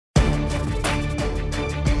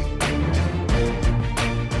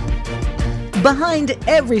Behind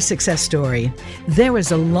every success story, there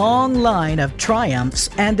is a long line of triumphs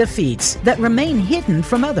and defeats that remain hidden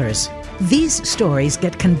from others. These stories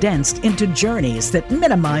get condensed into journeys that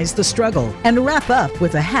minimize the struggle and wrap up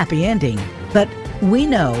with a happy ending. But we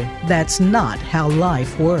know that's not how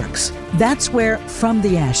life works. That's where From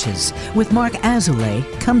the Ashes with Mark Azoulay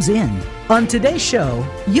comes in. On today's show,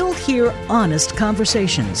 you'll hear honest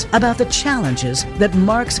conversations about the challenges that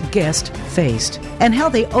Mark's guest faced and how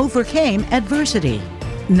they overcame adversity.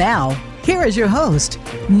 Now, here is your host,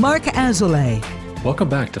 Mark Azoulay. Welcome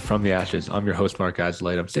back to From the Ashes. I'm your host, Mark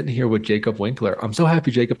Azoulay. I'm sitting here with Jacob Winkler. I'm so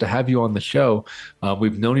happy, Jacob, to have you on the show.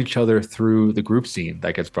 We've known each other through the group scene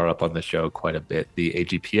that gets brought up on the show quite a bit. The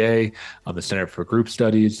AGPA, the Center for Group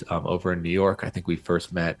Studies over in New York. I think we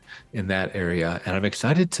first met in that area. And I'm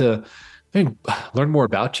excited to learn more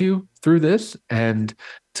about you through this and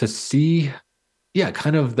to see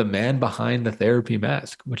kind of the man behind the therapy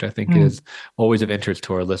mask, which I think is always of interest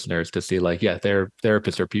to our listeners to see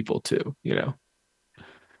therapists are people too, you know.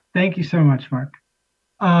 Thank you so much, Mark.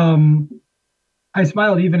 I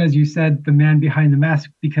smiled even as you said the man behind the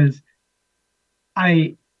mask, because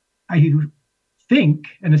I think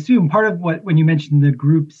and assume part of what, when you mentioned the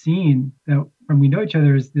group scene, that when we know each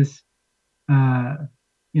other, is this,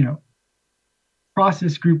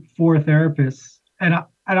 process group for therapists.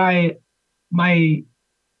 My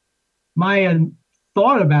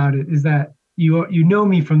thought about it is that you know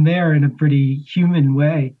me from there in a pretty human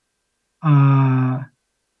way.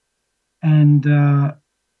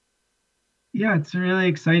 It's really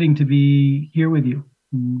exciting to be here with you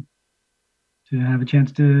and to have a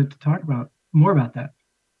chance to talk more about that.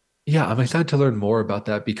 Yeah, I'm excited to learn more about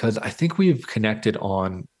that because I think we've connected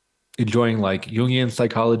on enjoying like Jungian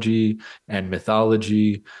psychology and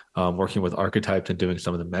mythology, working with archetypes and doing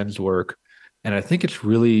some of the men's work. And I think I'm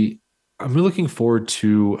really looking forward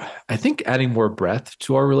to, adding more breadth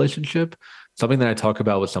to our relationship. Something that I talk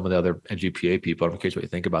about with some of the other NGPA people, I'm curious what you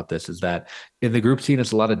think about this, is that in the group scene,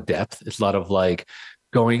 it's a lot of depth. It's a lot of like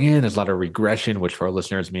going in, there's a lot of regression, which for our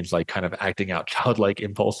listeners means like kind of acting out childlike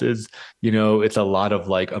impulses. You know, it's a lot of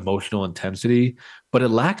like emotional intensity, but it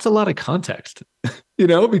lacks a lot of context,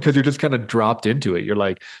 because you're just kind of dropped into it. You're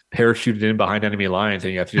like parachuted in behind enemy lines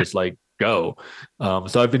and you have to just like go.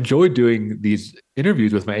 So I've enjoyed doing these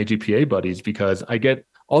interviews with my AGPA buddies because I get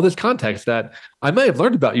all this context that I might have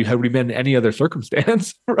learned about you had we been in any other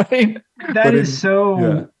circumstance, right? That's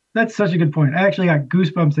such a good point. I actually got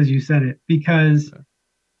goosebumps as you said it, because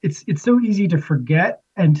it's so easy to forget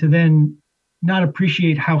and to then not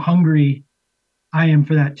appreciate how hungry I am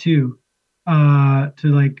for that too. To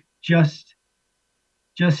like just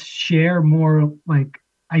share more like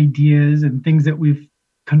ideas and things that we've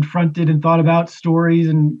confronted and thought about, stories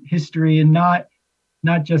and history, and not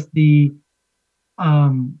just the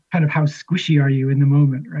kind of how squishy are you in the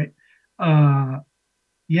moment, right?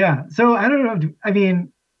 So I don't know. I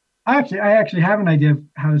mean, I actually have an idea of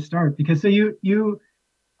how to start, because so you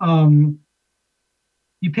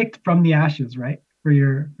picked From the Ashes, right, for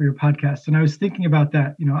your podcast, and I was thinking about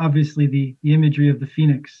that. Obviously the imagery of the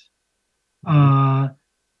phoenix, and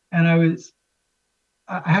I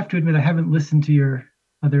have to admit I haven't listened to your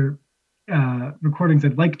other recordings.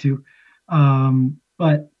 I'd like to,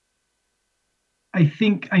 but I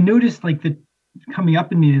think I noticed like the coming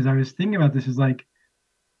up in me as I was thinking about this is like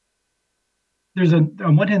there's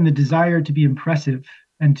on one hand the desire to be impressive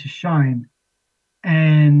and to shine,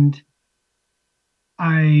 and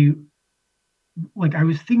I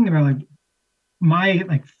was thinking about like my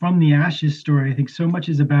like From the Ashes story. I think so much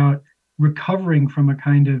is about recovering from a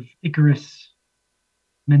kind of Icarus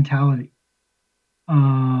mentality,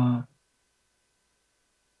 and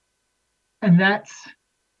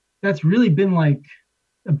that's really been like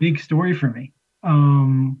a big story for me.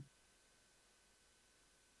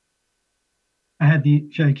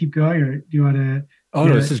 Should I keep going, or do you want to? Oh,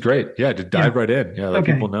 no, this is great. Yeah, just dive right in. Yeah, let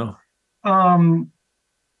people know.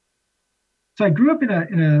 So I grew up in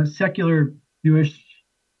a secular Jewish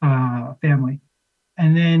family,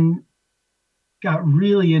 and then got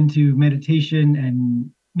really into meditation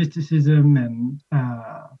and mysticism and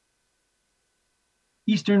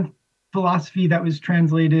Eastern philosophy that was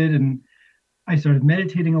translated, and I started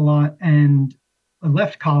meditating a lot, and I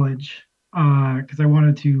left college because I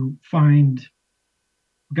wanted to find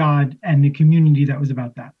God and the community that was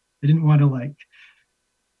about that. I didn't want to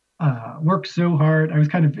work so hard. I was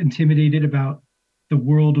kind of intimidated about the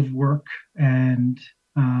world of work and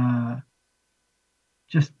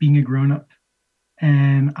just being a grown-up.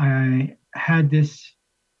 And I had this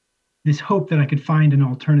hope that I could find an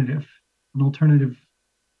alternative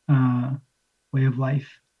way of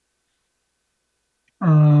life.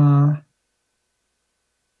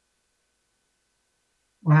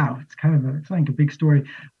 wow, it's like a big story.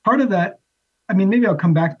 Part of that, I mean, maybe I'll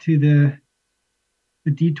come back to the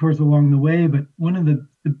detours along the way, but one of the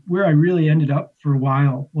where I really ended up for a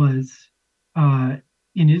while was uh,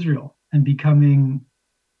 in Israel and becoming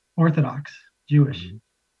Orthodox Jewish, Mm-hmm.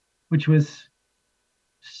 which was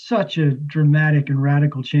such a dramatic and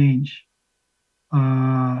radical change.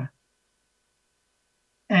 Uh,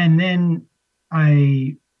 and then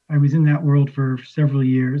I I was in that world for several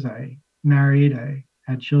years. I married, I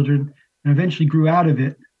had children, and eventually grew out of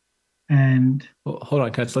it. And Well, hold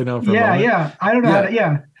on, can I slow down for a yeah, moment? yeah, I don't know how to.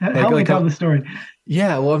 Yeah, Yeah, help me like tell the story.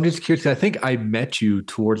 yeah. Well, I'm just curious. I think I met you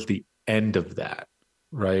towards the end of that,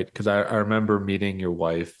 right? Because I remember meeting your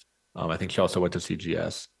wife. I think she also went to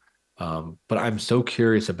CGS. But I'm so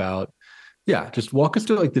curious about, yeah, just walk us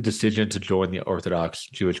through like the decision to join the Orthodox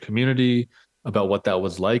Jewish community, about what that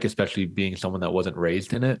was like, especially being someone that wasn't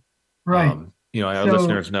raised in it. Right. Our So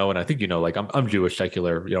listeners know, and I think like I'm Jewish,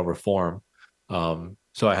 secular, Reform.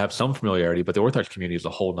 So I have some familiarity, but the Orthodox community is a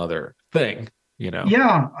whole nother thing.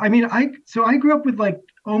 yeah, I mean, I grew up with like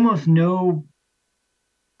almost no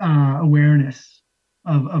awareness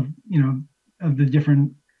of of the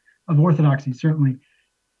different of orthodoxy certainly.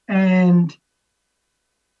 And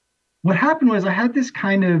what happened was I had this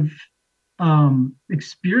kind of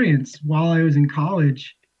experience while I was in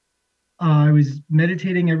college. I was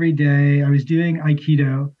meditating every day. I was doing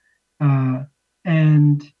Aikido, uh,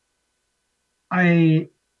 and I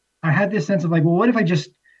I had this sense of like, well, what if I just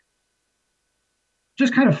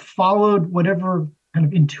kind of followed whatever kind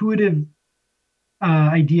of intuitive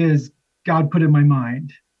ideas God put in my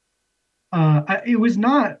mind. It was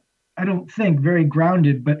not, I don't think, very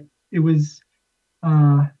grounded, but it was.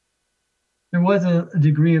 Uh, there was a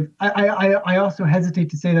degree of. I also hesitate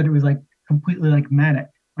to say that it was like completely like manic.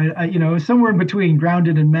 It was somewhere in between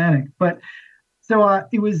grounded and manic. But so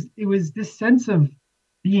it was this sense of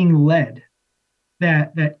being led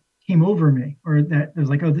that came over me, or that was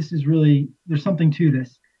like, oh, this is really, there's something to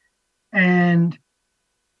this. And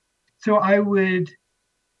so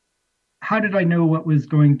how did I know what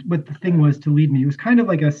the thing was to lead me? It was kind of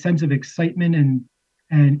like a sense of excitement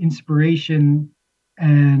and inspiration.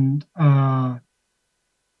 And so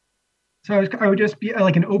I would just be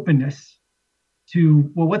like an openness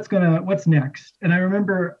to, well, what's next? And I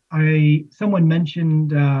remember someone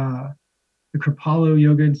mentioned the Kripalu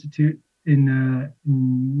Yoga Institute in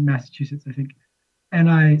Massachusetts, I think.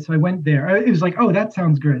 And so I went there. It was like, oh, that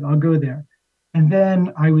sounds good. I'll go there. And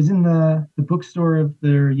then I was in the bookstore of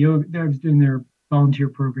their yoga. I was doing their volunteer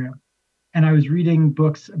program, and I was reading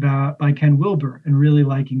books by Ken Wilber and really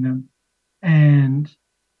liking them. And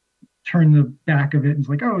turned the back of it and was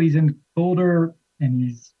like, oh, he's in Boulder and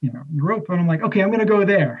he's Europa. And I'm like, okay, I'm going to go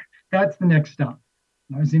there. That's the next stop.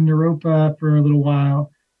 And I was in Europa for a little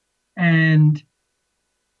while, and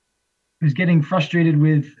I was getting frustrated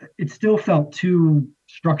with it. Still felt too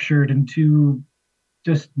structured and too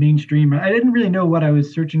just mainstream. I didn't really know what I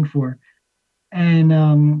was searching for. And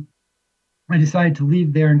I decided to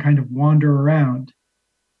leave there and kind of wander around.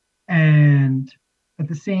 And at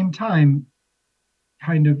the same time,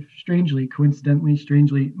 kind of strangely,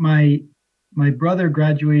 my brother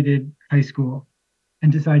graduated high school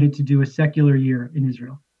and decided to do a secular year in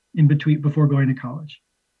Israel before going to college.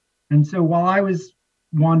 And so while I was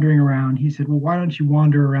wandering around, he said, well, why don't you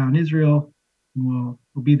wander around Israel and we'll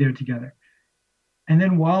be there together. And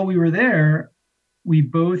then while we were there, we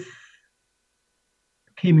both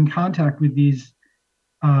came in contact with these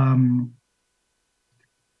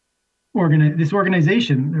this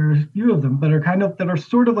organization. There are a few of them, but that are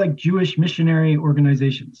sort of like Jewish missionary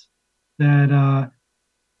organizations that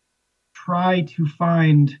try to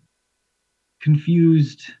find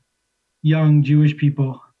confused young Jewish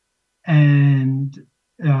people and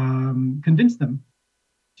convince them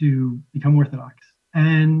to become Orthodox.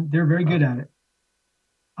 And they're very good at it.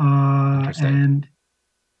 And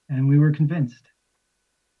we were convinced.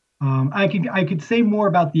 I could say more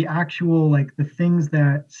about the actual, like the things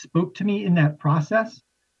that spoke to me in that process.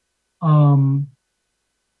 I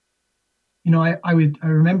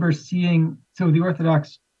remember seeing, so the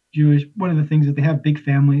Orthodox Jewish, one of the things is they have big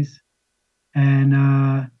families, and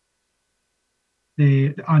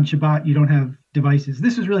they on Shabbat you don't have devices.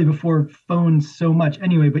 This was really before phones so much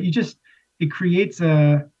anyway, but it creates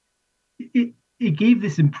it gave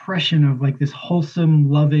this impression of like this wholesome,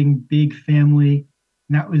 loving, big family.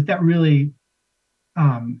 And that really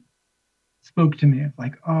spoke to me of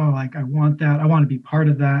like, oh, like I want that. I want to be part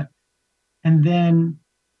of that. And then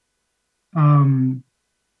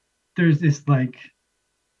there's this like,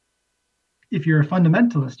 if you're a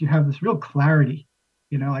fundamentalist, you have this real clarity,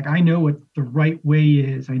 like I know what the right way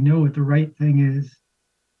is. I know what the right thing is.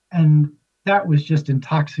 And that was just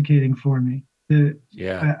intoxicating for me.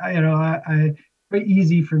 Yeah. Very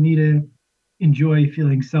easy for me to enjoy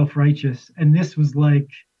feeling self-righteous. And this was like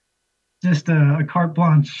just a carte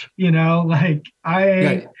blanche, like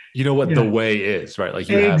Yeah. You know what the yeah, way is, right? Like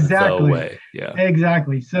you have the exactly. way. Yeah.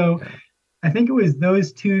 Exactly. So Yeah. I think it was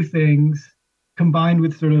those two things combined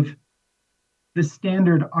with sort of the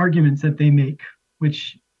standard arguments that they make,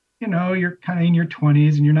 which, you're kind of in your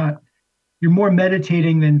 20s and you're more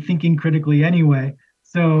meditating than thinking critically anyway.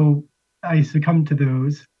 So I succumbed to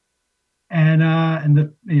those. And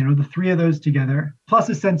the three of those together, plus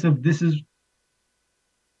a sense of this is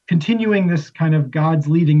continuing this kind of God's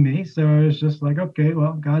leading me. So I was just like, okay,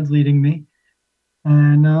 well, God's leading me.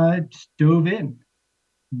 And just dove in.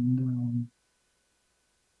 And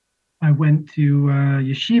I went to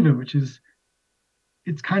yeshiva,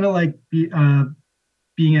 it's kind of like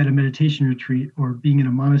being at a meditation retreat or being in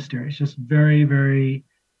a monastery. It's just very, very,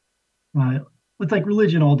 it's like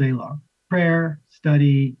religion all day long. Prayer,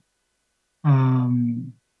 study,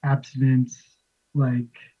 abstinence, like,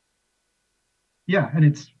 yeah, and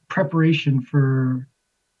it's preparation for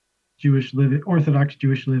Jewish living, Orthodox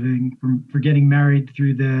Jewish living, for getting married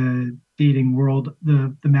through the dating world,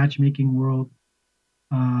 the matchmaking world.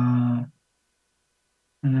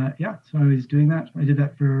 Yeah, so I was doing that. I did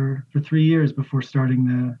that for 3 years before starting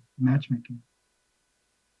the matchmaking.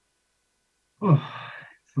 Oh,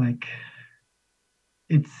 it's like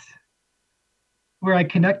it's where I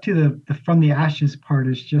connect to the from the ashes part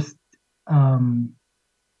is just there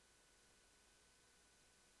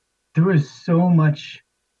was so much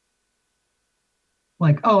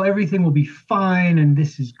like, oh, everything will be fine and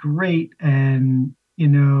this is great, and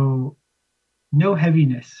no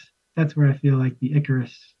heaviness. That's where I feel like the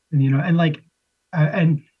Icarus, and like,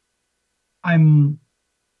 and I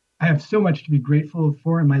have so much to be grateful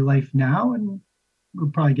for in my life now, and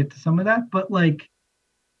we'll probably get to some of that. But like,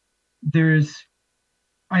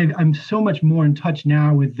 I'm so much more in touch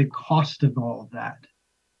now with the cost of all of that,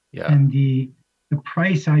 Yeah. and the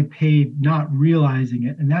price I paid not realizing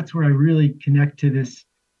it, and that's where I really connect to this.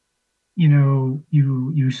 You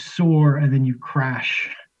soar and then you crash,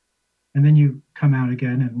 and then you come out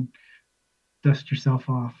again and dust yourself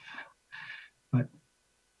off. But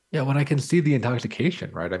Yeah, when I can see the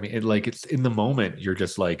intoxication, right? I mean, it's in the moment, you're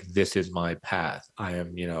just like, this is my path. I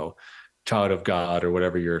am, child of God or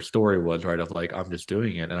whatever your story was, right? Of like, I'm just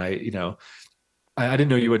doing it. And I didn't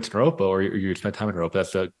know you went to Naropa or you spent time in Naropa.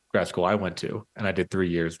 That's the grad school I went to. And I did 3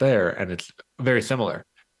 years there. And it's very similar.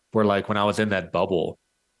 Where like when I was in that bubble,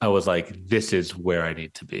 I was like, this is where I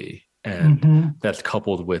need to be. And that's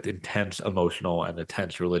coupled with intense emotional and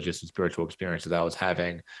intense religious and spiritual experiences I was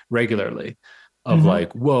having regularly of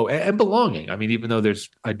like, whoa, and belonging. I mean, even though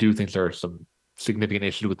I do think there are some significant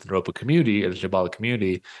issues with the Naropa community and the Shambhala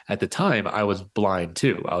community, at the time, I was blind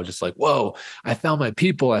too. I was just like, whoa, I found my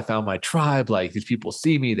people. I found my tribe. Like these people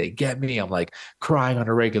see me, they get me. I'm like crying on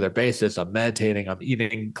a regular basis. I'm meditating. I'm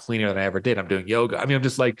eating cleaner than I ever did. I'm doing yoga. I mean, I'm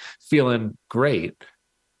just like feeling great.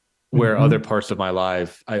 Where other parts of my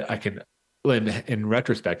life, I can, in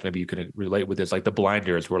retrospect, maybe you can relate with this, like the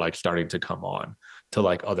blinders were like starting to come on to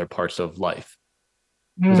like other parts of life.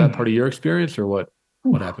 Was that part of your experience or what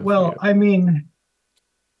happened? Well, I mean,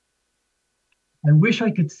 I wish I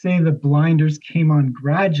could say the blinders came on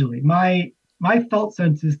gradually. My felt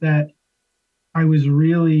sense is that I was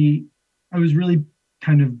really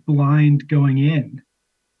kind of blind going in.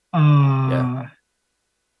 And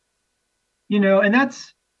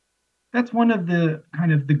that's one of the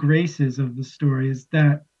kind of the graces of the story is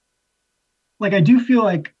that, like, I do feel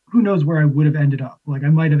like who knows where I would have ended up. Like I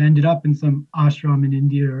might have ended up in some ashram in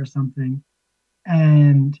India or something.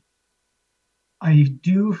 And I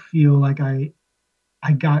do feel like I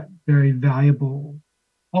got very valuable,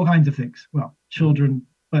 all kinds of things. Well, children,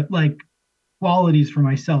 but like qualities for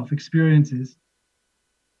myself, experiences.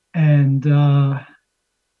 And oh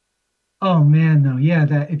man, no, yeah,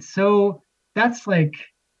 that's like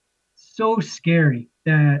so scary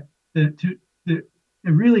that to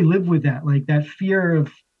really live with that, like that fear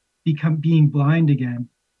of being blind again.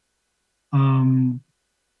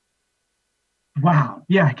 Wow,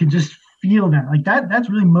 yeah, I can just feel that. Like that's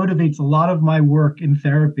really motivates a lot of my work in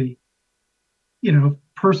therapy,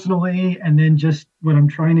 personally, and then just what I'm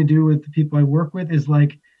trying to do with the people I work with is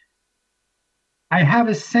like I have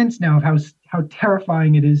a sense now of how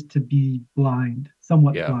terrifying it is to be blind,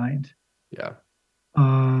 somewhat blind. Yeah.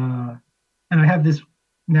 And I have this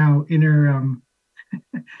now inner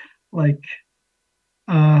like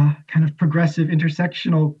kind of progressive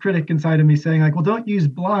intersectional critic inside of me saying like, well, don't use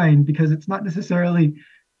blind because it's not necessarily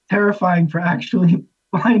terrifying for actually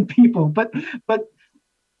blind people, but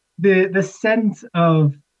the sense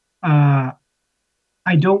of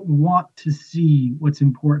I don't want to see what's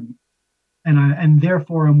important, and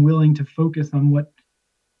therefore I'm willing to focus on what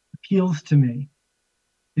appeals to me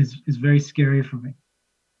is very scary for me.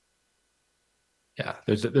 Yeah,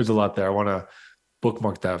 there's a lot there. I want to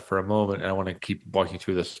bookmark that for a moment, and I want to keep walking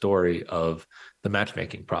through the story of the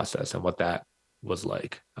matchmaking process and what that was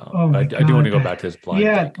like. I do want to go back to this blind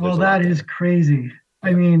yeah, thing. well, that is crazy. Yeah.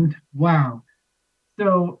 I mean, wow.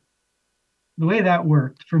 So the way that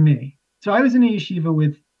worked for me, so I was in a yeshiva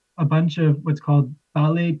with a bunch of what's called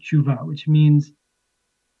Balei Tshuva, which means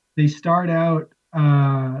they start out,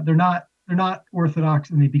 they're not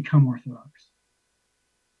Orthodox and they become Orthodox.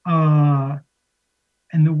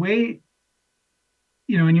 And the way,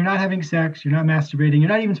 and you're not having sex, you're not masturbating, you're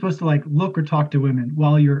not even supposed to like look or talk to women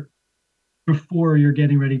before you're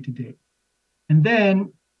getting ready to date. And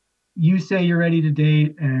then you say you're ready to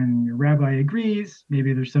date and your rabbi agrees.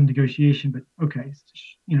 Maybe there's some negotiation, but okay,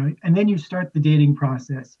 and then you start the dating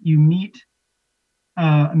process. You meet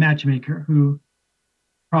a matchmaker who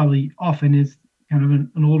probably often is kind of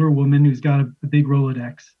an older woman who's got a big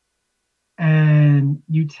Rolodex. And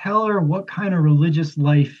you tell her what kind of religious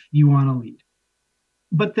life you want to lead.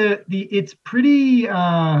 But it's pretty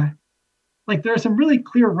like there are some really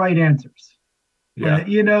clear right answers. Yeah.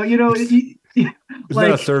 It's like,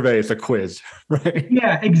 not a survey, it's a quiz, right?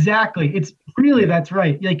 Yeah, exactly. It's really, that's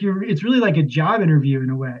right. Like it's really like a job interview in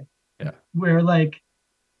a way. Yeah. Where like,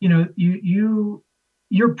 you're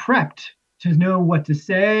prepped to know what to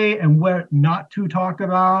say and what not to talk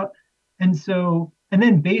about. And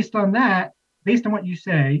then based on what you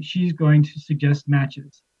say, she's going to suggest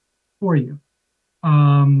matches for you.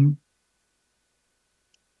 Then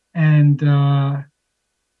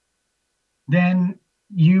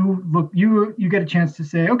you get a chance to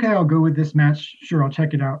say, okay, I'll go with this match. Sure, I'll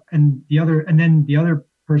check it out. And then the other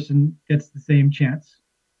person gets the same chance.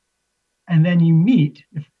 And then you meet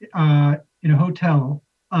in a hotel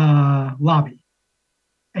lobby,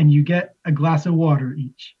 and you get a glass of water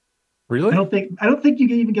each. Really? I don't think you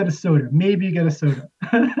can even get a soda. Maybe you get a soda.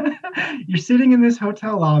 You're sitting in this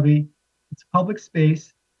hotel lobby. It's public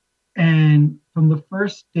space, and from the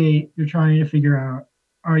first date, you're trying to figure out,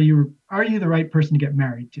 are you the right person to get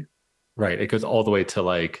married to? Right. It goes all the way to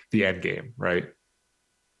like the end game, right?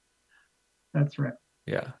 That's right.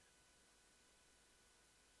 Yeah.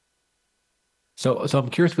 So I'm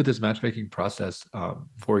curious with this matchmaking process,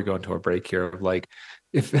 before we go into our break here, of like,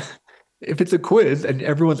 if it's a quiz and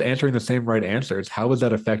everyone's answering the same right answers, how is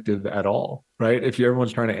that effective at all, right? If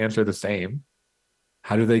everyone's trying to answer the same,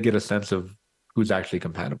 how do they get a sense of who's actually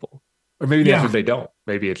compatible? Or maybe the answer is they don't.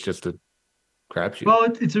 Maybe it's just a crapshoot.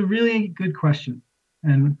 Well, it's a really good question,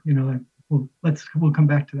 and we'll come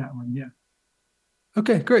back to that one. Yeah.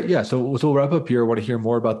 Okay, great. Yeah. So we'll wrap up here. I want to hear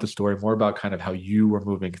more about the story, more about kind of how you were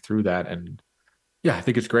moving through that, and yeah, I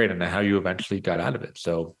think it's great, and how you eventually got out of it.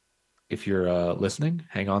 So if you're listening,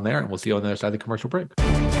 hang on there, and we'll see you on the other side of the commercial break.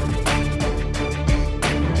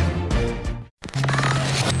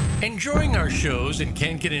 Enjoying our shows and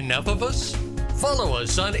can't get enough of us? Follow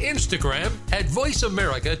us on Instagram at Voice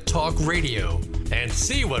America Talk Radio and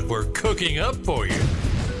see what we're cooking up for you.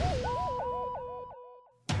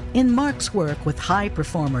 In Mark's work with high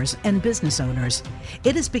performers and business owners,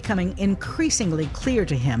 it is becoming increasingly clear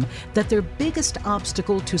to him that their biggest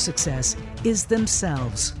obstacle to success is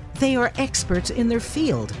themselves. They are experts in their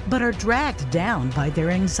field, but are dragged down by their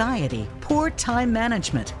anxiety, poor time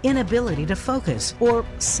management, inability to focus, or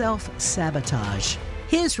self-sabotage.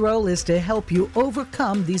 His role is to help you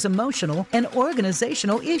overcome these emotional and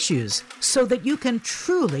organizational issues so that you can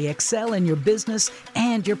truly excel in your business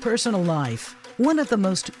and your personal life. One of the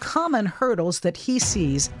most common hurdles that he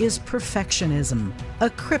sees is perfectionism, a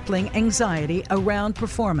crippling anxiety around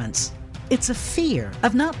performance. It's a fear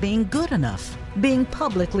of not being good enough, being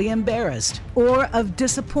publicly embarrassed, or of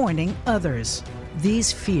disappointing others.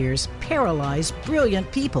 These fears paralyze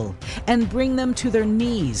brilliant people and bring them to their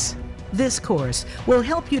knees. This course will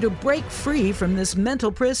help you to break free from this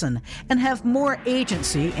mental prison and have more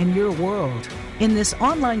agency in your world. In this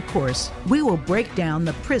online course, we will break down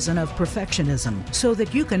the prison of perfectionism so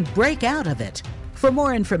that you can break out of it. For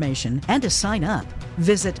more information and to sign up,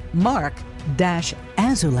 visit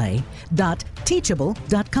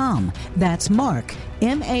marc-azoulay.teachable.com. That's Marc,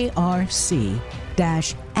 MARC-Azoulay,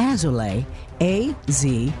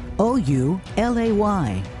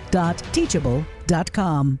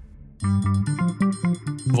 AZOULAY.teachable.com.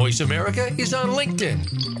 Voice America is on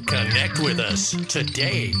LinkedIn. Connect with us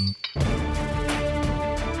today.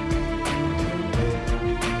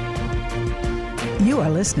 You are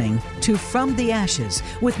listening to From the Ashes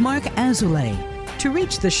with Marc Azoulay. To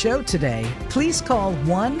reach the show today, please call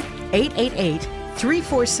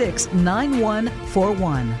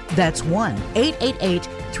 1-888-346-9141. That's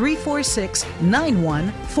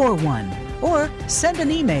 1-888-346-9141. Or send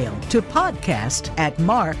an email to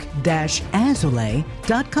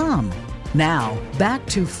podcast@mark-azoulay.com. Now, back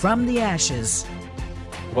to From the Ashes.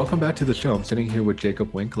 Welcome back to the show. I'm sitting here with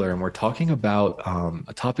Jacob Winkler, and we're talking about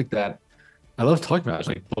a topic that I love talking about. It's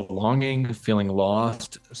like belonging, feeling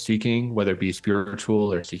lost, seeking, whether it be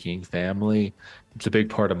spiritual or seeking family. It's a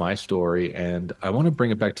big part of my story. And I want to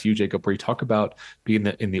bring it back to you, Jacob, where you talk about being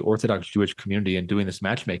in the Orthodox Jewish community and doing this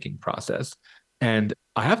matchmaking process. And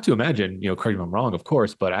I have to imagine, correct me if I'm wrong, of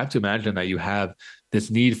course, but I have to imagine that you have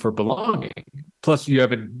this need for belonging. Plus, you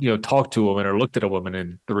haven't, talked to a woman or looked at a woman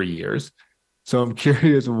in 3 years. So I'm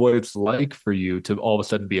curious what it's like for you to all of a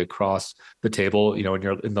sudden be across the table, and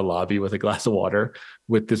you're in the lobby with a glass of water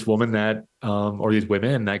with this woman that, or these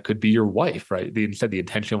women that could be your wife, right? Instead, the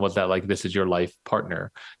intention was that like, this is your life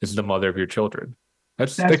partner. This is the mother of your children.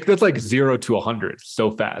 That's like 0 to 100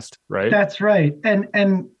 so fast, right? That's right.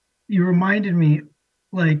 And you reminded me,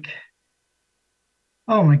 like,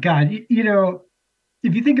 oh my God, if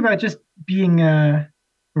you think about just being a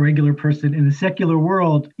regular person in the secular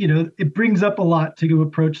world, it brings up a lot to go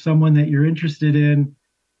approach someone that you're interested in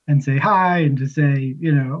and say hi, and to say,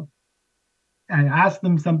 and ask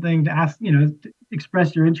them something, to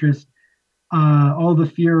express your interest, all the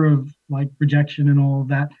fear of like rejection and all of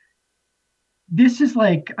that. This is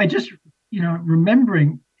like, I just,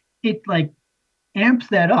 remembering it like amps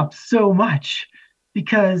that up so much,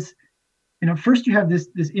 because, first you have this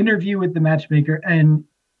interview with the matchmaker, and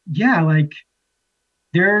yeah, like,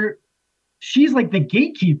 she's like the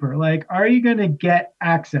gatekeeper. Like, are you going to get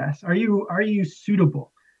access? Are you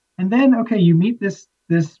suitable? And then, okay, you meet this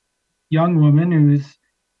young woman who's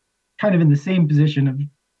kind of in the same position of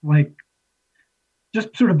like,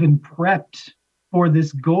 just sort of been prepped for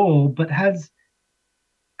this goal, but has,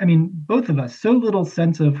 both of us, so little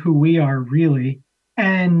sense of who we are really,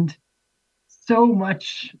 and so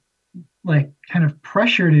much like kind of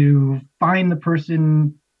pressure to find the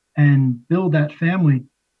person and build that family.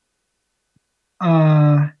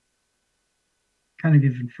 Kind of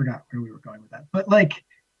even forgot where we were going with that, but like,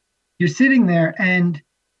 you're sitting there and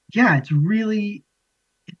yeah, it's really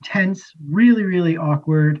intense, really, really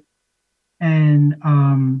awkward. And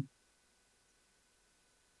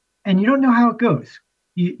you don't know how it goes.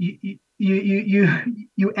 You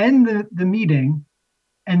end the meeting,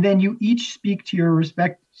 and then you each speak to your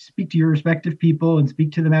respective people and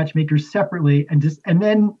speak to the matchmakers separately, and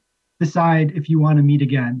then decide if you want to meet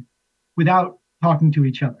again without talking to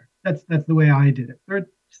each other. That's the way I did it. There are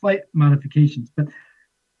slight modifications, but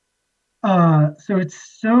so it's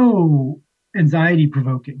so anxiety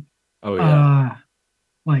provoking. Oh yeah.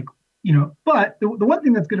 But the one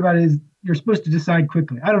thing that's good about it is you're supposed to decide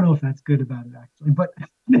quickly. I don't know if that's good about it actually, but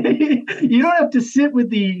you don't have to sit with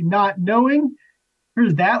the not knowing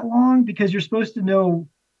for that long, because you're supposed to know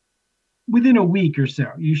within a week or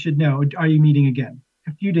so. You should know, are you meeting again?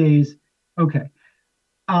 A few days, okay.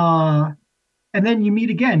 And then you meet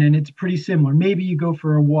again, and it's pretty similar. Maybe you go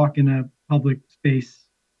for a walk in a public space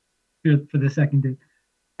for the second date.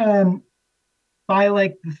 And by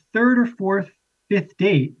like the third or fourth, fifth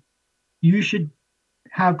date, you should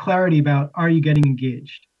have clarity about, are you getting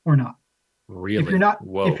engaged or not? Really? If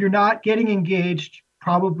you're not getting engaged,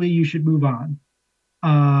 probably you should move on.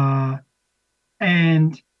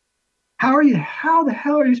 And how the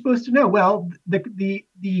hell are you supposed to know? Well, the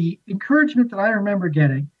encouragement that I remember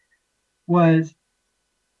getting was,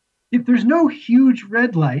 if there's no huge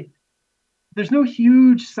red light, there's no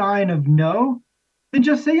huge sign of no, then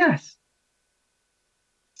just say yes.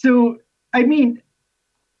 So,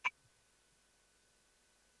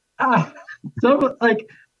 so like,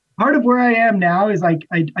 part of where I am now is like,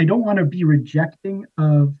 I don't want to be rejecting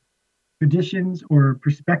of traditions or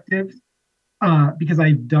perspectives, because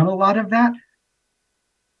I've done a lot of that.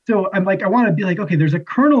 So I'm like, I want to be like, okay, there's a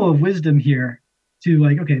kernel of wisdom here to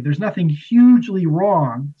like, okay, there's nothing hugely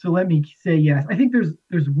wrong, so let me say yes. I think there's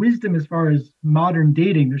wisdom as far as modern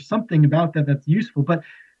dating. There's something about that that's useful. But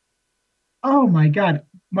oh my God,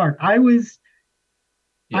 Mark, I was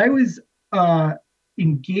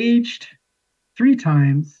engaged 3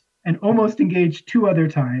 times and almost engaged 2 other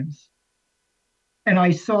times, and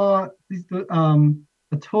I saw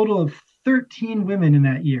a total of 13 women in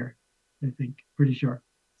that year, I think, pretty sure.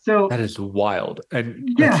 So that is wild. And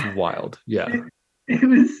yeah, that's wild. Yeah. It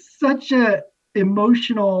was such a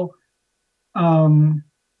emotional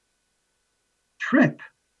trip.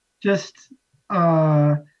 Just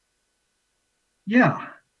yeah.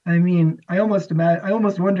 I mean, I almost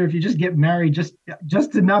wonder if you just get married just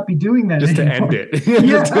to not be doing that just anymore. To end it. Yeah.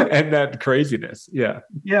 Just to end that craziness. Yeah.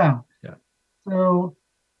 Yeah. Yeah. So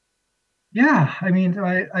yeah, I mean,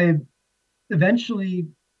 I eventually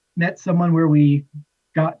met someone where we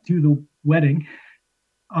got to the wedding,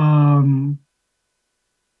 um,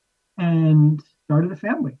 and started a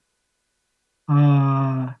family.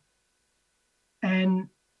 And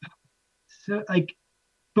so like,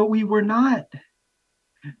 but we were not,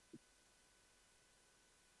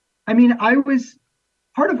 I mean, I was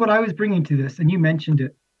part of what I was bringing to this, and you mentioned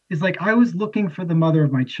it, is like I was looking for the mother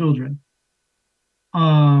of my children,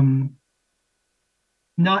 um,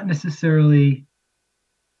 not necessarily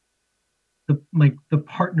the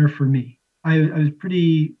partner for me. I was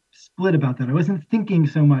pretty split about that. I wasn't thinking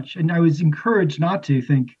so much, and I was encouraged not to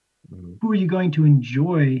think, who are you going to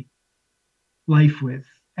enjoy life with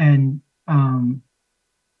and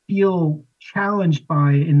feel challenged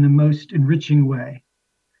by in the most enriching way.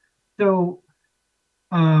 So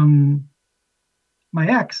my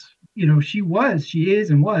ex, she is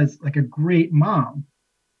and was like a great mom,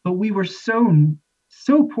 but we were so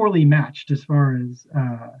poorly matched as far as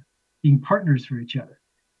being partners for each other.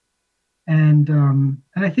 And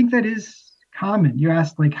I think that is common. You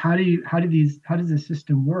asked like, how does the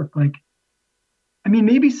system work? Like, I mean,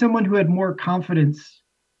 maybe someone who had more confidence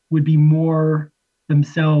would be more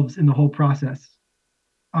themselves in the whole process.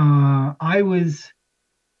 I was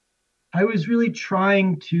really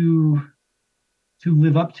trying to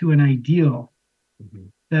live up to an ideal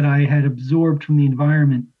that I had absorbed from the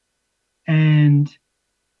environment. And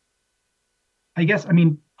I guess, I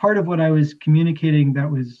mean, part of what I was communicating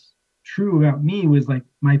that was true about me was like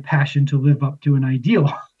my passion to live up to an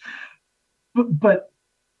ideal. but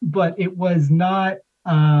it was not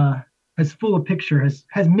as full a picture as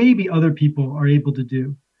maybe other people are able to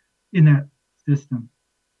do in that system.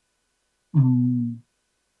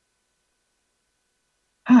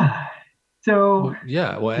 So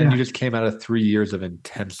yeah, well, and you just came out of 3 years of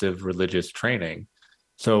intensive religious training,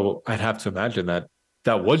 so I'd have to imagine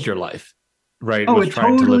that was your life, right? Oh, was it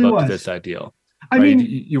trying totally to live up was. to this ideal. I right? mean,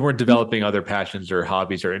 you weren't developing other passions or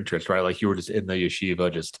hobbies or interests, right? Like you were just in the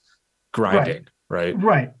yeshiva, just grinding, right?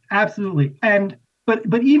 Right, absolutely. And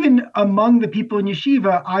but even among the people in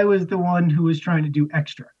yeshiva, I was the one who was trying to do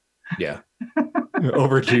extra. Yeah.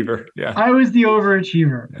 Overachiever. Yeah. I was the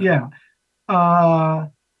overachiever. Yeah.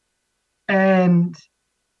 And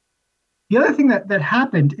the other thing that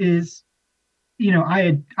happened is,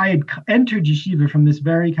 I had entered yeshiva from this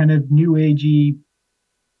very kind of new agey,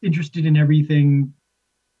 interested in everything,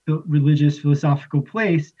 religious, philosophical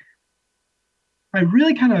place. I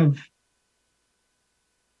really kind of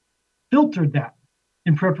filtered that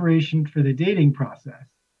in preparation for the dating process.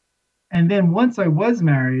 And then once I was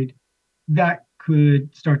married, that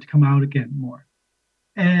could start to come out again more.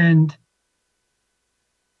 And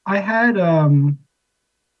I had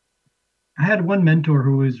one mentor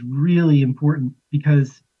who was really important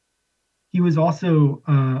because he was also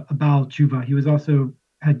a Baal Tshuva. He was also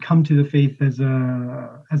had come to the faith as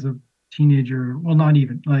a teenager, well, not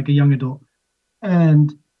even like a young adult,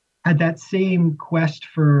 and had that same quest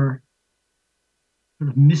for sort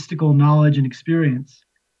of mystical knowledge and experience.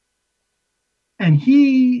 And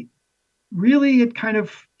he really had kind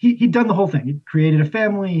of he'd done the whole thing. He'd created a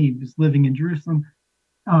family. He was living in Jerusalem.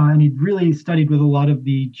 And he'd really studied with a lot of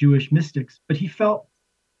the Jewish mystics, but he felt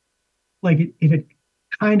like it had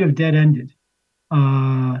kind of dead-ended.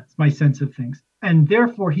 It's my sense of things. And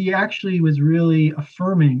therefore, he actually was really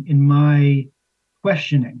affirming in my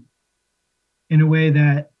questioning in a way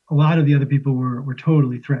that a lot of the other people were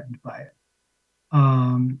totally threatened by it.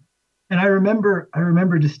 And I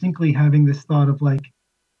remember distinctly having this thought of like,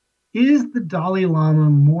 is the Dalai Lama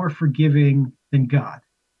more forgiving than God?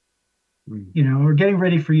 Or getting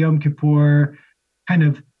ready for Yom Kippur, kind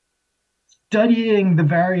of studying the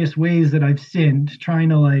various ways that I've sinned, trying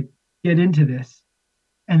to like get into this,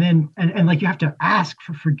 and then like you have to ask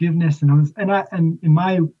for forgiveness, I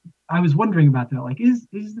was wondering about that, like is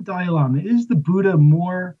the Dalai Lama, is the Buddha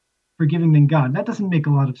more forgiving than God? That doesn't make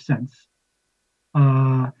a lot of sense,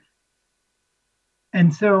 and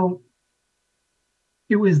so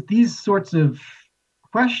it was these sorts of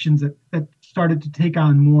questions that started to take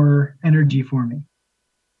on more energy for me.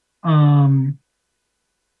 And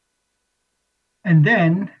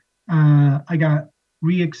then I got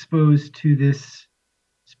re-exposed to this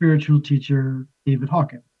spiritual teacher, David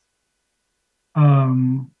Hawkins. I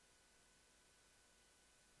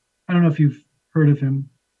don't know if you've heard of him.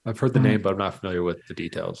 I've heard the name, but I'm not familiar with the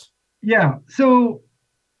details. Yeah. So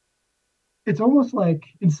it's almost like,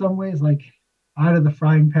 in some ways, like out of the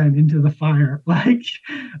frying pan into the fire. Like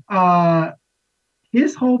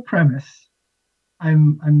his whole premise, I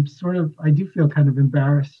do feel kind of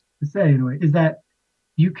embarrassed to say in a way, is that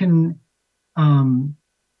you can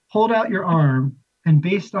hold out your arm, and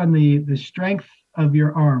based on the strength of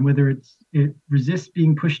your arm, whether it resists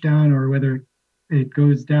being pushed down or whether it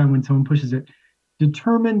goes down when someone pushes it,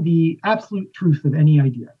 determine the absolute truth of any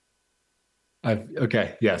idea.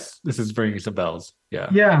 Okay, yes, this is ringing some bells.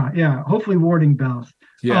 Yeah. Hopefully, warning bells.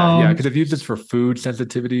 Yeah, because I've used this for food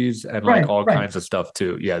sensitivities and like all kinds of stuff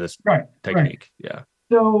too. Yeah, this technique. Right. Yeah.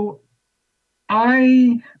 So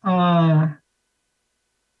I,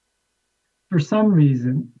 for some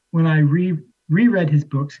reason, when I reread his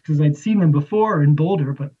books, because I'd seen them before in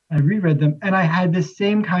Boulder, but I reread them, and I had this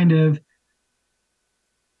same kind of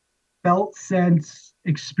felt sense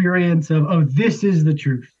experience of, oh, this is the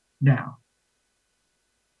truth now.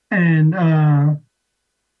 And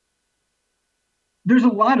there's a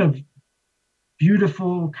lot of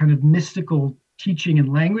beautiful kind of mystical teaching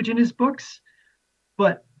and language in his books,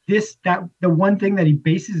 but the one thing that he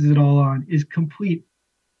bases it all on is complete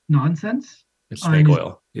nonsense. It's snake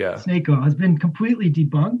oil. Yeah. Snake oil has been completely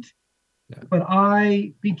debunked. Yeah. But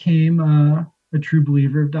I became a true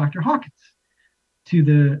believer of Dr. Hawkins.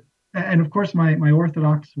 And of course, my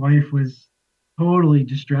Orthodox wife was totally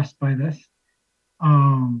distressed by this.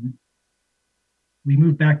 We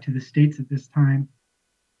moved back to the States at this time.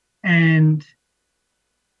 And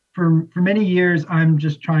for many years, I'm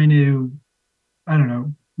just trying to, I don't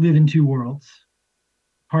know, live in two worlds.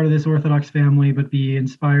 Part of this Orthodox family, but be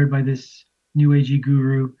inspired by this New Agey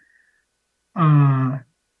guru.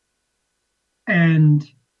 And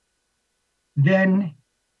then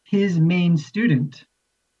his main student,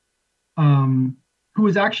 who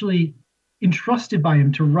was actually entrusted by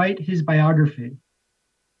him to write his biography,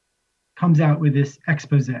 comes out with this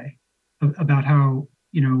expose about how,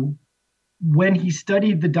 when he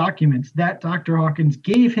studied the documents that Dr. Hawkins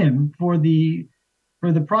gave him for the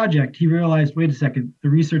project, he realized, wait a second, the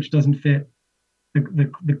research doesn't fit.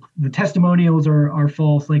 The testimonials are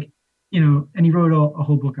false, and he wrote a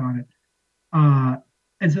whole book on it.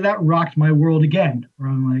 And so that rocked my world again, where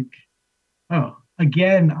I'm like, oh,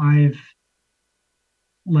 again, I've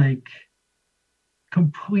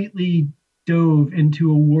completely dove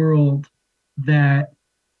into a world that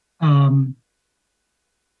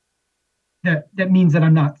that means that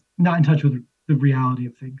I'm not in touch with the reality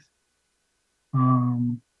of things.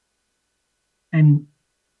 And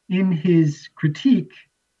in his critique,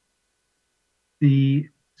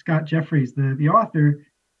 Scott Jeffries, the author,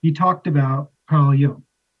 he talked about Carl Jung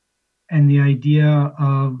and the idea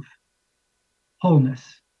of wholeness.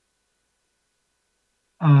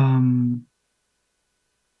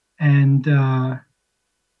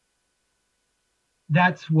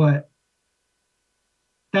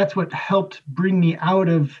 That's what helped bring me out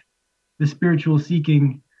of the spiritual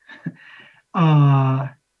seeking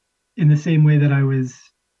in the same way that I was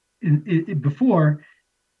in before.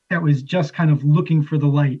 That was just kind of looking for the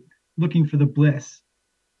light, looking for the bliss,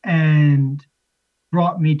 and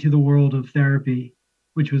brought me to the world of therapy,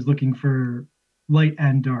 which was looking for light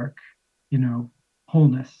and dark,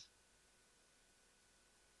 wholeness.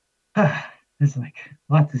 There's a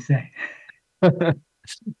lot to say.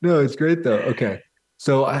 No, it's great though. Okay.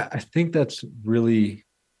 So I think that's really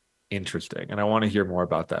interesting. And I want to hear more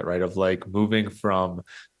about that, right? Of moving from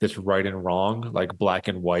this right and wrong, black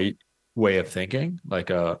and white way of thinking,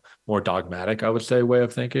 a more dogmatic, I would say, way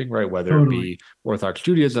of thinking, right? Whether it be Orthodox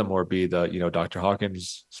Judaism or be the, Dr.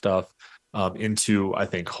 Hawkins stuff, into, I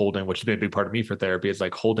think, holding, which has been a big part of me for therapy, is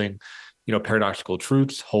holding, paradoxical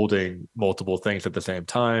truths, holding multiple things at the same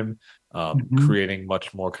time, creating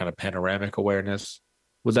much more kind of panoramic awareness.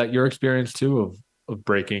 Was that your experience too, of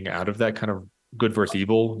breaking out of that kind of good versus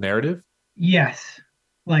evil narrative? Yes,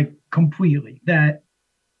 completely. That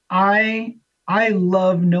I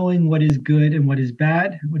love knowing what is good and what is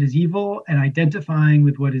bad, what is evil, and identifying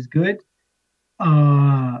with what is good.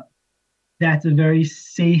 That's a very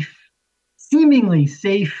safe, seemingly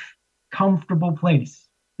safe, comfortable place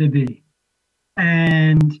to be.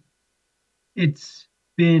 And it's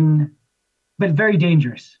been, but very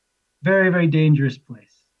dangerous, very, very dangerous place.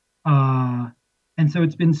 And so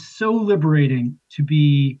it's been so liberating to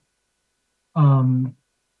be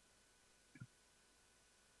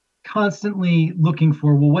constantly looking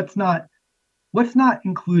for, well, what's not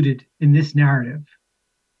included in this narrative?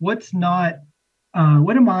 What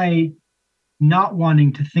am I not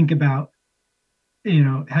wanting to think about,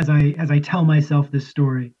 as I tell myself this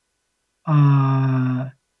story?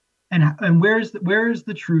 And where's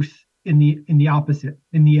the truth in the opposite,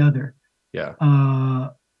 in the other? Yeah.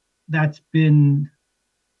 that's been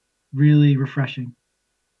really refreshing.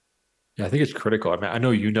 Yeah, I think it's critical. I mean, I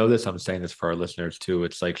know you know this. I'm saying this for our listeners too.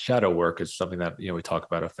 It's like shadow work is something that, we talk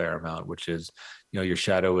about a fair amount, which is, your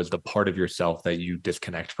shadow is the part of yourself that you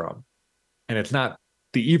disconnect from. And it's not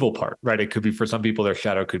the evil part, right? It could be, for some people, their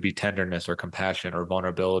shadow could be tenderness or compassion or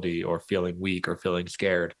vulnerability or feeling weak or feeling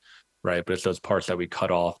scared, right? But it's those parts that we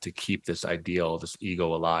cut off to keep this ideal, this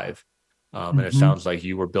ego alive. And it sounds like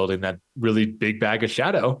you were building that really big bag of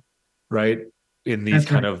shadow, right? In these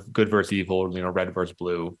kind of good versus evil, red versus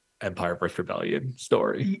blue, Empire versus Rebellion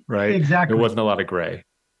story, right? Exactly. There wasn't a lot of gray.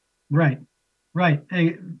 Right.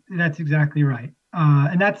 Hey, that's exactly right.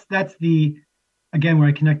 And that's the, again, where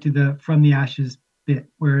I connect to the From the Ashes bit,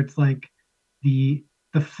 where it's like the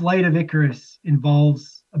flight of Icarus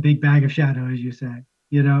involves a big bag of shadow, as you say,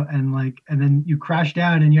 and then you crash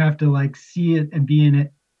down and you have to like see it and be in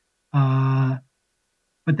it.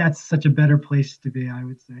 But that's such a better place to be, I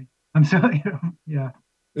would say. I'm sorry. Yeah.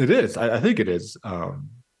 It is. I think it is.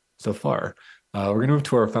 So far. We're going to move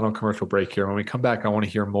to our final commercial break here. When we come back, I want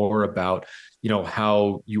to hear more about,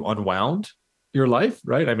 how you unwound your life,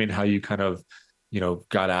 right? I mean, how you kind of,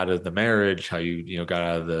 got out of the marriage, how you, got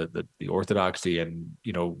out of the orthodoxy and,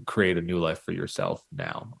 create a new life for yourself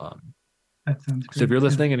now. That sounds great. So if you're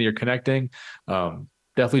listening and you're connecting,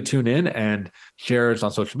 definitely tune in and share it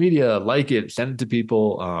on social media, like it, send it to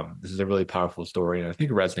people. This is a really powerful story, and I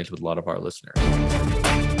think it resonates with a lot of our listeners.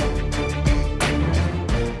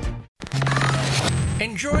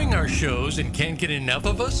 Enjoying our shows and can't get enough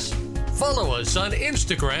of us? Follow us on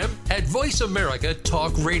Instagram at Voice America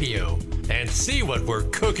Talk Radio and see what we're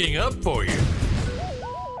cooking up for you.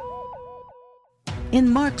 In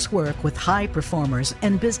Mark's work with high performers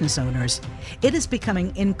and business owners, it is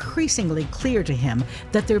becoming increasingly clear to him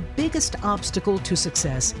that their biggest obstacle to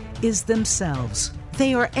success is themselves.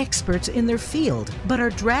 They are experts in their field, but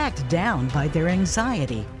are dragged down by their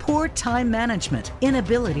anxiety, poor time management,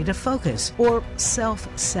 inability to focus, or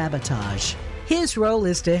self-sabotage. His role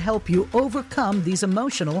is to help you overcome these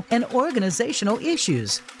emotional and organizational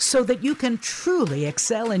issues so that you can truly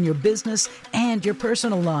excel in your business and your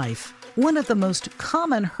personal life. One of the most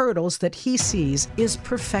common hurdles that he sees is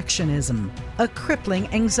perfectionism, a crippling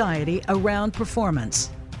anxiety around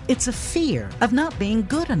performance. It's a fear of not being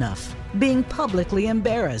good enough, being publicly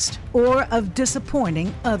embarrassed, or of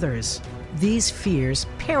disappointing others. These fears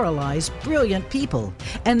paralyze brilliant people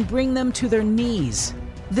and bring them to their knees.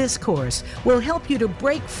 This course will help you to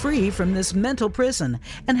break free from this mental prison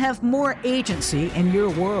and have more agency in your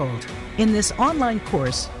world. In this online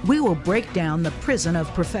course, we will break down the prison of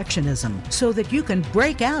perfectionism so that you can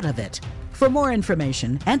break out of it. For more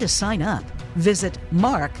information and to sign up, visit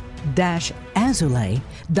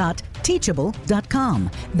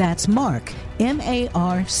mark-azulay.teachable.com. That's Mark,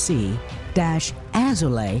 MARC-Azulay,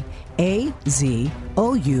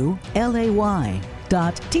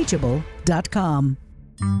 AZOULAY.teachable.com.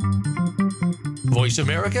 Voice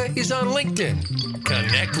America is on LinkedIn.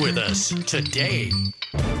 Connect with us today.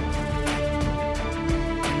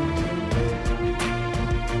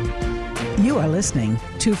 You are listening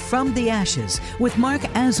to From the Ashes with Mark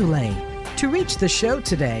Azulay. To reach the show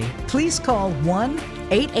today, please call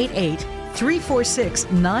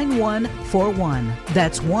 1-888-346-9141.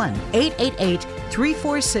 That's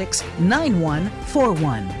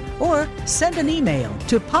 1-888-346-9141. Or send an email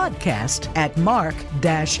to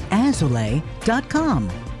podcast@mark-azulay.com.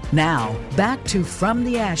 Now, back to From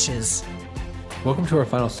the Ashes. Welcome to our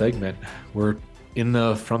final segment. We're in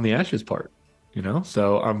the From the Ashes part,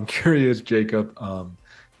 So I'm curious, Jacob,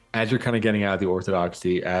 as you're kind of getting out of the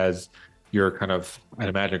orthodoxy, as you're kind of, I'd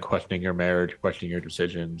imagine, questioning your marriage, questioning your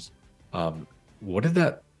decisions, what did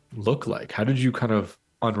that look like? How did you kind of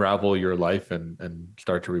unravel your life and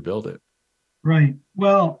start to rebuild it? Right.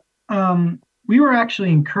 Well, we were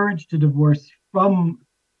actually encouraged to divorce from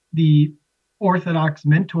the Orthodox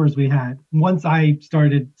mentors we had once I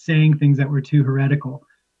started saying things that were too heretical.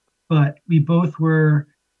 But we both were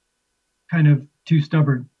kind of too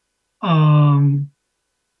stubborn. And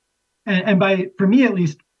for me at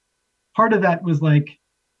least, part of that was like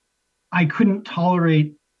I couldn't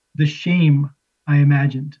tolerate the shame I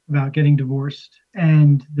imagined about getting divorced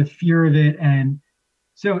and the fear of it. And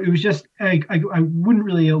so it was just, I wouldn't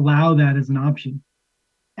really allow that as an option.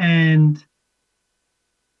 And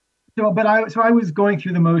so, I was going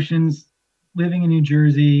through the motions, living in New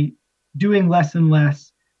Jersey, doing less and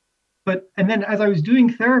less. And then as I was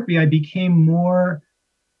doing therapy, I became more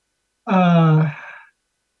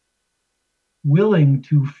willing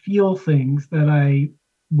to feel things that I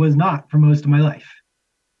was not for most of my life.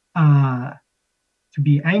 To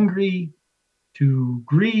be angry, to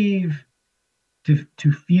grieve,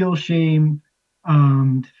 to feel shame,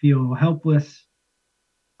 to feel helpless.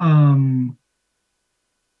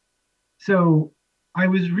 So I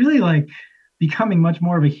was really like becoming much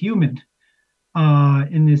more of a human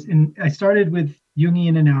in this. And I started with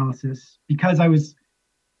Jungian analysis because I was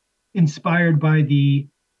inspired by the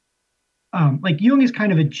like Jung is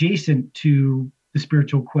kind of adjacent to the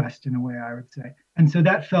spiritual quest in a way, I would say. And so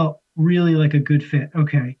that felt really like a good fit.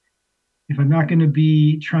 Okay, if I'm not going to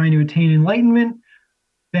be trying to attain enlightenment,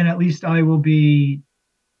 then at least I will be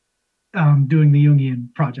doing the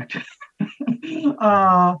Jungian project.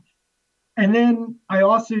 And then I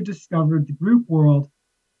also discovered the group world,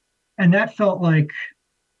 and that felt like,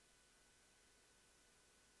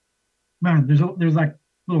 man, there's like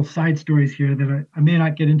little side stories here that I may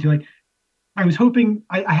not get into. Like I was hoping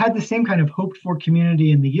I had the same kind of hoped for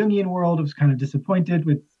community in the Jungian world. I was kind of disappointed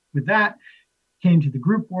with that. Came to the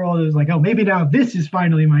group world. It was like, oh, maybe now this is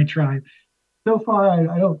finally my tribe. So far,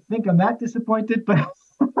 I don't think I'm that disappointed, but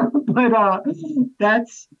but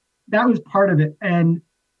that was part of it. And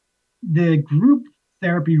the group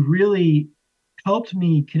therapy really helped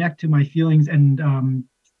me connect to my feelings and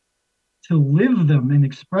to live them and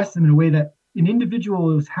express them in a way that an individual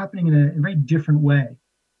was happening in a very different way.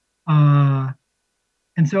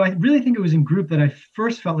 And so I really think it was in group that I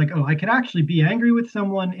first felt like, oh, I could actually be angry with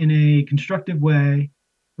someone in a constructive way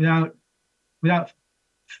without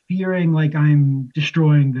fearing like I'm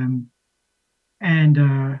destroying them, and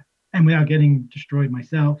without getting destroyed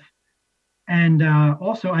myself. And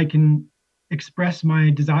also I can express my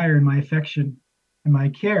desire and my affection and my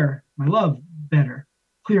care, my love better,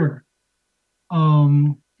 clearer.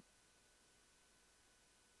 And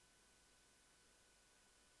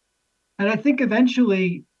I think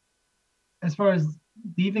eventually, as far as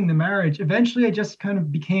leaving the marriage, eventually I just kind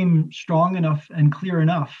of became strong enough and clear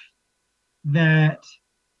enough that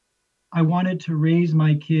I wanted to raise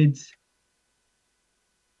my kids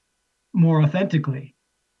more authentically,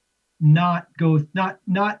 not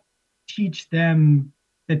teach them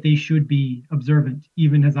that they should be observant,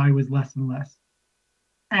 even as I was less and less.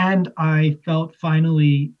 And I felt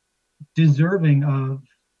finally deserving of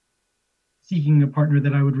seeking a partner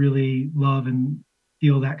that I would really love and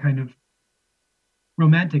feel that kind of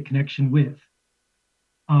romantic connection with.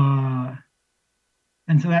 And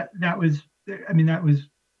so that was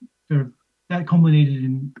sort of, that culminated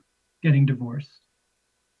in getting divorced.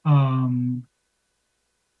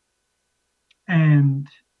 And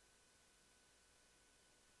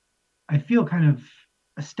I feel kind of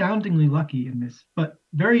astoundingly lucky in this, but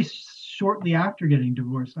very shortly after getting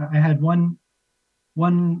divorced, I had one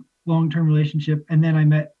long-term relationship, and then I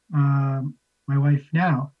met my wife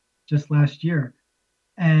now just last year.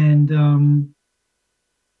 And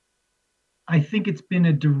I think it's been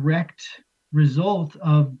a direct result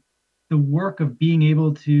of the work of being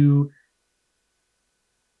able to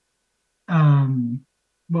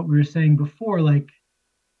what we were saying before, like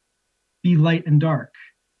be light and dark,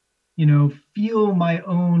 feel my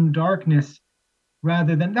own darkness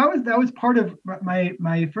rather than that was part of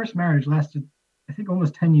my first marriage. Lasted, I think,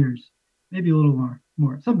 almost 10 years, maybe a little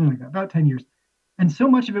more, something like that, about 10 years. And so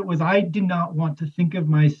much of it was I did not want to think of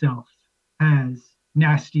myself as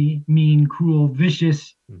nasty, mean, cruel,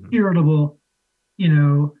 vicious, irritable,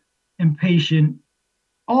 impatient,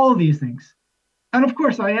 all of these things. And of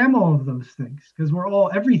course, I am all of those things because we're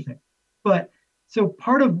all everything. But so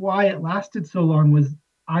part of why it lasted so long was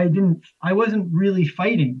I wasn't really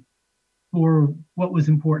fighting for what was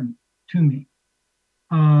important to me.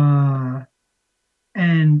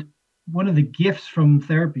 And one of the gifts from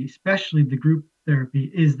therapy, especially the group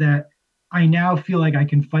therapy, is that I now feel like I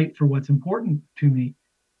can fight for what's important to me.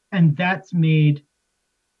 And that's made,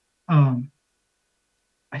 I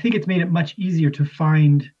think it's made it much easier to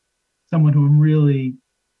find someone who I'm really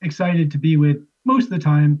excited to be with most of the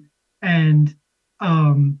time, and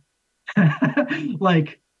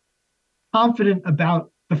like confident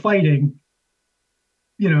about the fighting,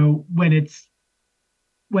 when it's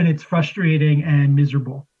frustrating and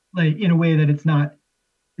miserable, like in a way that it's not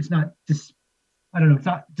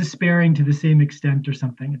despairing to the same extent or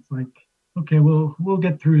something. It's like, okay, we'll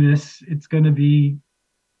get through this. It's going to be,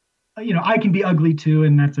 I can be ugly too,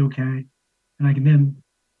 and that's okay. And I can then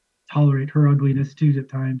tolerate her ugliness too at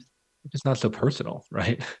times. It's not so personal,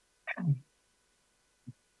 right?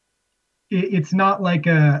 It's not like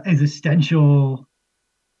a existential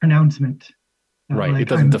pronouncement. Right. Like, it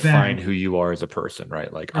doesn't I'm define bad. who you are as a person,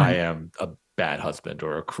 right? Like Right. I am a bad husband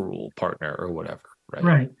or a cruel partner or whatever, right?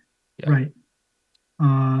 Right. Yeah. Right.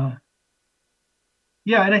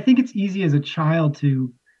 Yeah, and I think it's easy as a child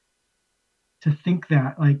to think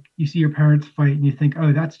that, like, you see your parents fight and you think,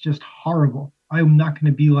 oh, that's just horrible. I'm not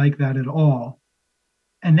going to be like that at all.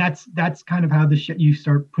 And that's kind of how you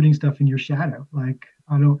start putting stuff in your shadow. Like,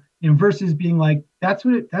 I don't, versus being like, that's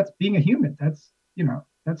being a human. That's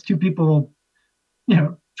two people,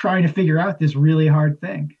 trying to figure out this really hard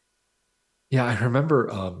thing. Yeah, I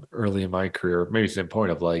remember early in my career, maybe it's the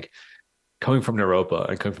point of like coming from Naropa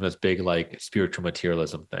and coming from this big like spiritual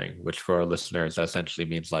materialism thing, which for our listeners that essentially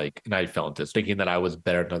means like, and I fell into this thinking that I was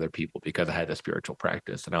better than other people because I had a spiritual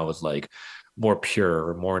practice and I was like more pure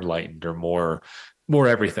or more enlightened or more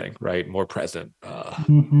everything, right? More present,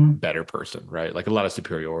 better person, right? Like a lot of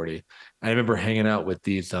superiority. I remember hanging out with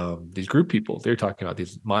these group people. They're talking about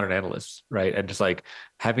these modern analysts, right? And just like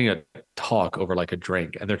having a talk over like a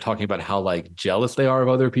drink, and they're talking about how like jealous they are of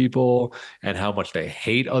other people and how much they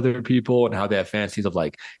hate other people and how they have fantasies of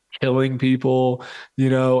like killing people,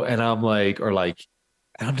 And I'm like, and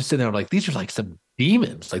I'm just sitting there, I'm like, these are like some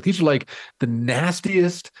demons. Like these are like the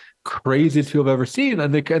nastiest, craziest people I've ever seen.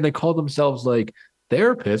 And they call themselves like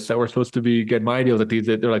therapists that were supposed to be, get my idea that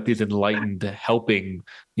they're like these enlightened, helping,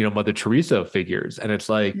 Mother Teresa figures. And it's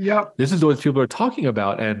like, yep. This is what people are talking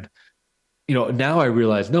about. And, now I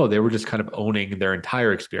realize, no, they were just kind of owning their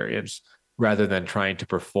entire experience rather than trying to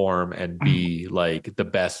perform and be like the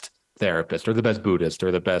best therapist or the best Buddhist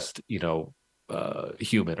or the best,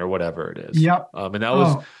 human or whatever it is. Yep. And that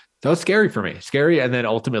was scary for me, scary. And then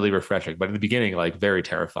ultimately refreshing, but in the beginning, like very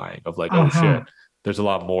terrifying of like, oh shit, there's a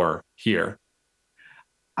lot more here.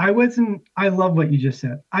 I love what you just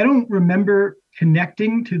said. I don't remember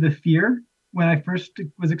connecting to the fear when I first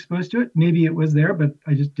was exposed to it. Maybe it was there, but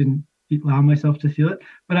I just didn't allow myself to feel it.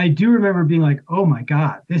 But I do remember being like, oh my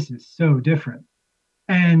God, this is so different.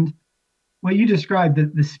 And what you described,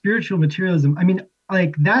 the spiritual materialism, I mean,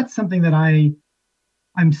 like that's something that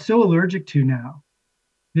I'm so allergic to now.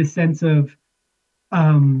 This sense of,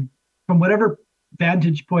 from whatever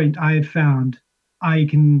vantage point I've found,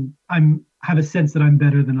 have a sense that I'm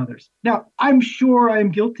better than others. Now, I'm sure I'm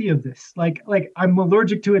guilty of this. Like I'm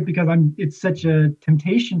allergic to it because it's such a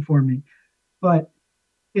temptation for me. But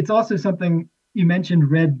it's also something you mentioned,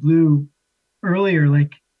 red, blue earlier.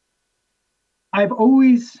 Like I've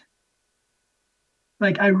always,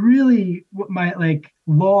 like, I really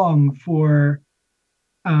long for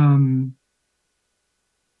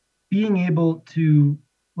being able to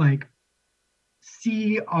like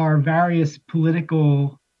see our various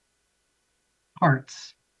political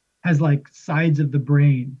parts as like sides of the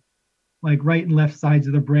brain, like right and left sides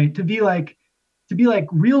of the brain, to be like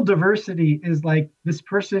real diversity is like this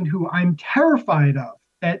person who I'm terrified of,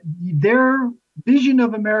 that their vision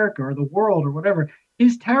of America or the world or whatever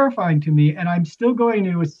is terrifying to me, and I'm still going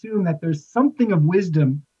to assume that there's something of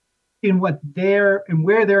wisdom in where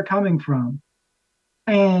they're coming from,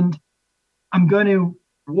 and I'm going to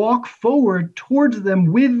walk forward towards them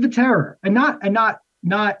with the terror and not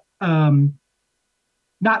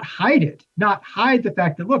hide it, not hide the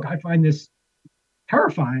fact that, look, I find this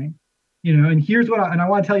terrifying, and here's I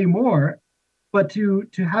want to tell you more, but to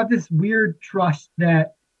have this weird trust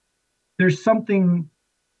that there's something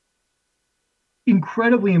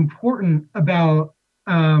incredibly important about,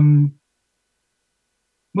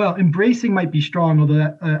 embracing might be strong, although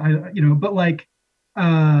that, but like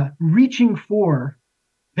reaching for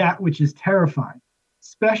that which is terrifying,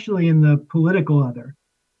 especially in the political other,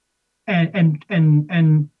 and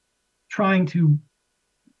trying to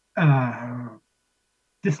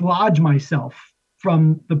dislodge myself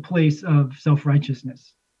from the place of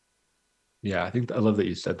self-righteousness. Yeah, I love that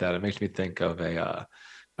you said that. It makes me think of a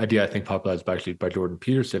idea I think popularized by Jordan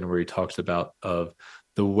Peterson, where he talks about of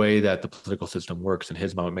the way that the political system works, in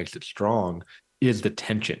his mind, what makes it strong is the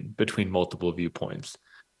tension between multiple viewpoints,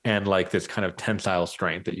 and like this kind of tensile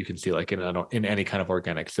strength that you can see like in any kind of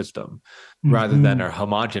organic system, rather than our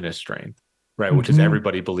homogenous strength, right? Which is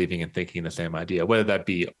everybody believing and thinking the same idea, whether that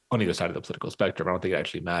be on either side of the political spectrum. I don't think it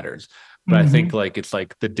actually matters, but I think like it's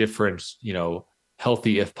like the difference,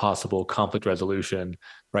 healthy, if possible, conflict resolution,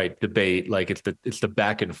 right? Debate, like it's the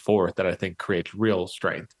back and forth that I think creates real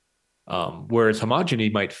strength. Whereas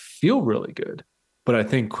homogeny might feel really good, but I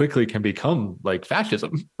think quickly can become like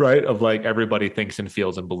fascism, right? Of like everybody thinks and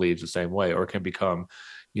feels and believes the same way, or it can become,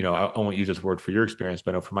 I won't use this word for your experience,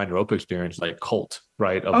 but I know from my Naropa experience, like cult,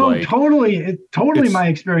 right? Totally my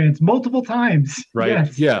experience multiple times. Right.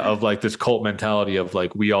 Yes. Yeah. Of like this cult mentality of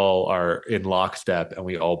like, we all are in lockstep and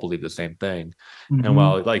we all believe the same thing. And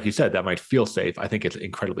while, like you said, that might feel safe, I think it's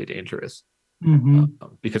incredibly dangerous.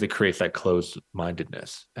 Because it creates that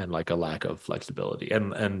closed-mindedness and like a lack of flexibility,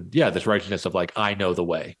 and yeah, this righteousness of like, I know the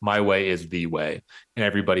way, my way is the way, and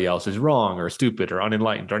everybody else is wrong or stupid or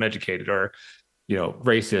unenlightened or uneducated or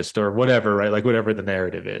racist or whatever, right? Like whatever the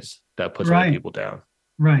narrative is that puts other people down.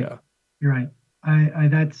 Right. Yeah. You're right. I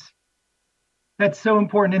that's so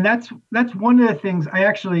important. And that's one of the things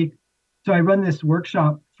so I run this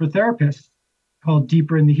workshop for therapists called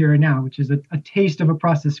Deeper in the Here and Now, which is a taste of a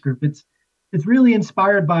process group. It's really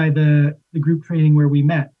inspired by the group training where we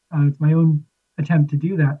met. It's my own attempt to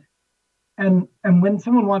do that. And when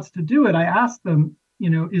someone wants to do it, I ask them,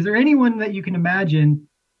 is there anyone that you can imagine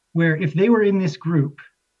where if they were in this group,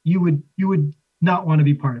 you would not want to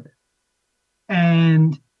be part of it?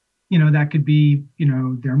 And that could be,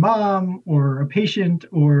 their mom or a patient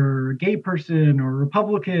or a gay person or a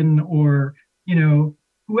Republican or,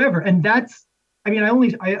 whoever. And that's, I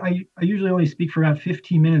usually only speak for about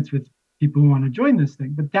 15 minutes with people who want to join this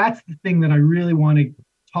thing, but that's the thing that I really want to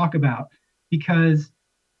talk about, because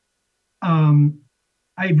I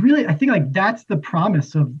think like that's the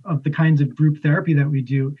promise of the kinds of group therapy that we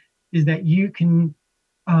do, is that you can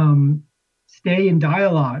stay in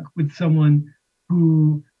dialogue with someone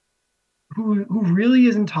who really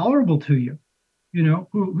is intolerable to you,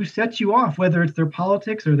 who sets you off, whether it's their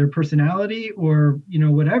politics or their personality or,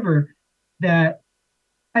 whatever,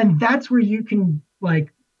 and that's where you can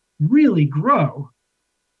like really grow,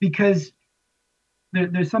 because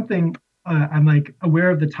there's something, I'm like aware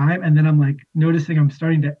of the time, and then I'm like noticing I'm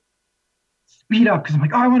starting to speed up because I'm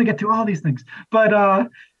like, I want to get through all these things. But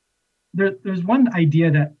there's one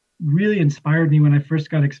idea that really inspired me when I first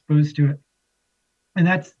got exposed to it. And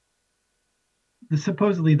that's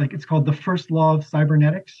supposedly, like, it's called the first law of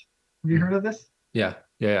cybernetics. Have you heard of this? Yeah.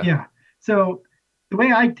 So the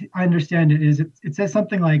way I understand it is it says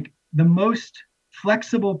something like the most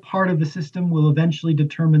flexible part of the system will eventually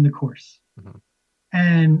determine the course. Mm-hmm.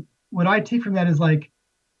 And what I take from that is like,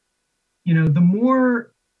 the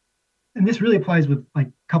more, and this really applies with like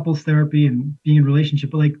couples therapy and being in a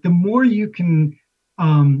relationship, but like the more you can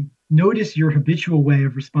notice your habitual way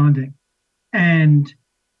of responding and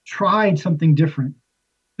try something different,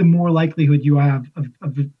 the more likelihood you have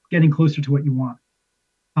of getting closer to what you want.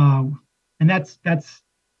 And that's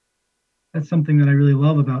something that I really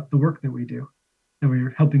love about the work that we do, that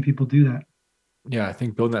we're helping people do that. Yeah, I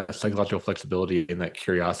think building that psychological flexibility and that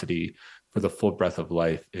curiosity for the full breadth of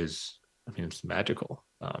life is, it's magical.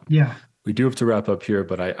 We do have to wrap up here,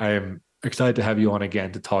 but I am excited to have you on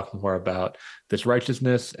again to talk more about this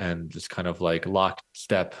righteousness and this kind of like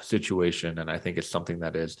lockstep situation. And I think it's something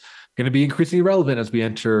that is going to be increasingly relevant as we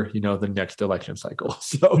enter, the next election cycle.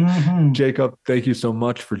 So Jacob, thank you so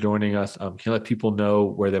much for joining us. Can you let people know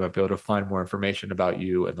where they might be able to find more information about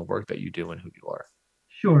you and the work that you do and who you are?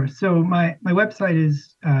 Sure. So my website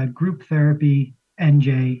is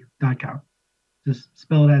grouptherapynj.com. Just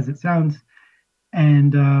spell it as it sounds.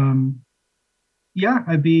 And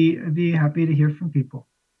I'd be happy to hear from people.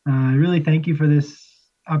 I really thank you for this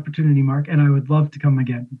opportunity, Mark, and I would love to come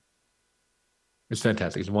again. It's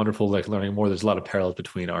fantastic. It's wonderful, like learning more. There's a lot of parallels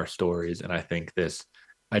between our stories, and I think this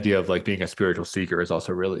idea of like being a spiritual seeker is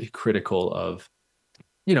also really critical of,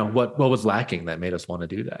 what was lacking that made us want to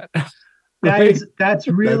do that. That's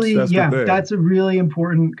really that's a really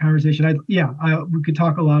important conversation. We could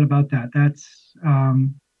talk a lot about that. That's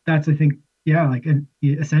I think like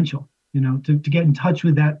essential, to get in touch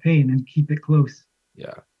with that pain and keep it close.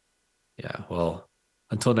 Yeah. Well,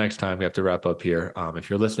 until next time, we have to wrap up here. If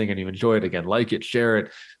you're listening and you enjoy it, again, like it, share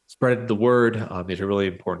it, spread the word. These are really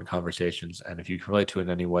important conversations. And if you can relate to it in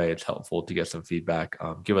any way, it's helpful to get some feedback.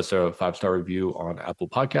 Give us a 5-star review on Apple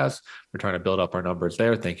Podcasts. We're trying to build up our numbers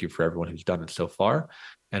there. Thank you for everyone who's done it so far.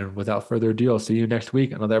 And without further ado, I'll see you next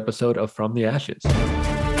week, another episode of From the Ashes.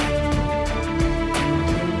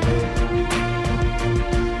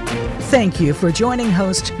 Thank you for joining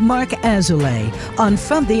host Mark Azoulay on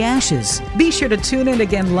From the Ashes. Be sure to tune in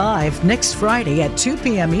again live next Friday at 2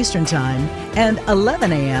 p.m. Eastern Time and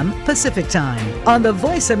 11 a.m. Pacific Time on the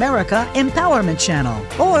Voice America Empowerment Channel,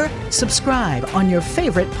 or subscribe on your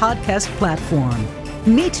favorite podcast platform.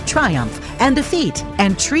 Meet triumph and defeat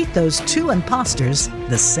and treat those two imposters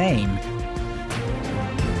the same.